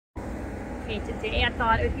Okay, today I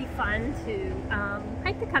thought it would be fun to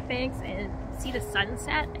hike the Cutbanks and see the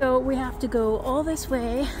sunset. So we have to go all this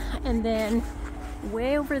way, and then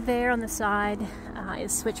way over there on the side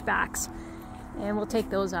is switchbacks, and we'll take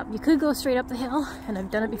those up. You could go straight up the hill, and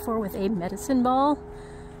I've done it before with a medicine ball,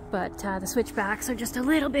 but the switchbacks are just a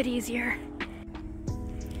little bit easier.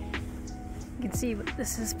 You can see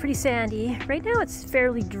this is pretty sandy. Right now it's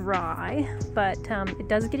fairly dry, but it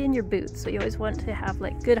does get in your boots, so you always want to have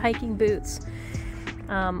like good hiking boots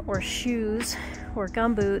or shoes or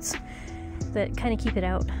gum boots that kind of keep it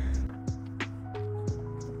out.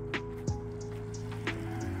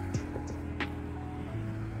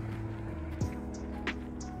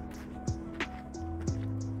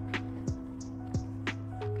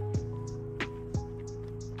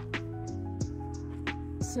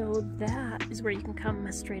 So that is where you can come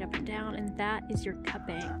straight up and down, and that is your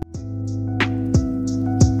Cutbank.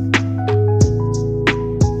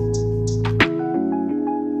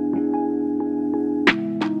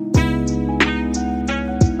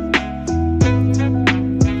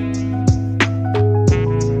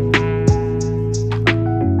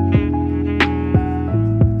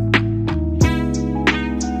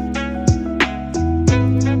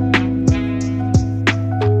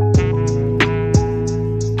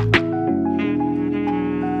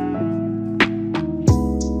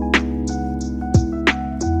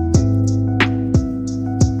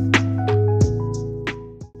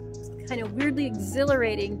 Kind of weirdly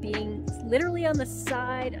exhilarating being literally on the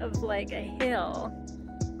side of like a hill,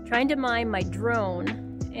 trying to mine my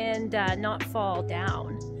drone and not fall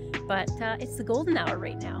down. But it's the golden hour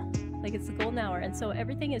right now. Like, it's the golden hour, and so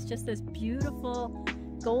everything is just this beautiful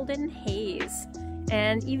golden haze.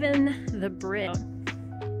 And even the bridge,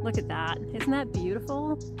 look at that, isn't that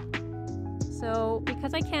beautiful? So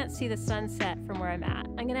because I can't see the sunset from where I'm at,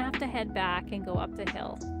 I'm gonna have to head back and go up the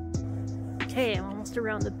hill. Okay, I'm almost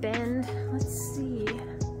around the bend. Let's see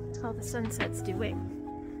how the sunset's doing.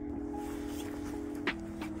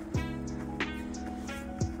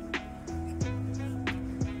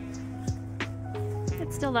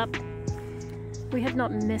 It's still up. We have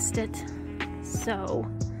not missed it. So,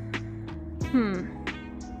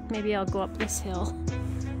 maybe I'll go up this hill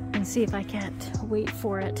and see if I can't wait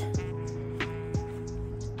for it.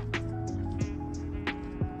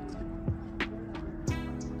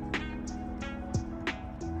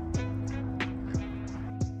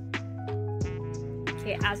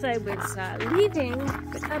 Okay, as I was leaving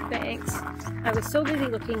the Cutbanks, I was so busy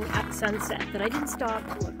looking at the sunset that I didn't stop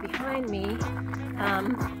to look behind me.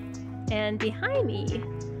 And behind me,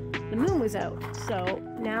 the moon was out. So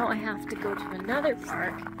now I have to go to another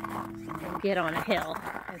park and get on a hill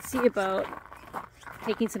and see about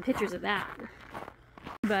taking some pictures of that.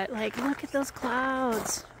 But like, look at those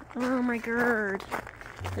clouds. Oh my god.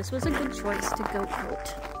 This was a good choice to go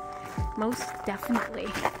out. Most definitely.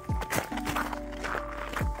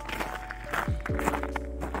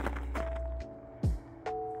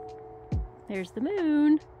 There's the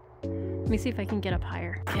moon. Let me see if I can get up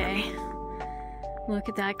higher. Okay, look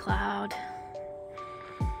at that cloud.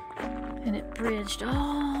 And it bridged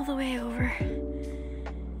all the way over.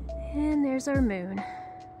 And there's our moon.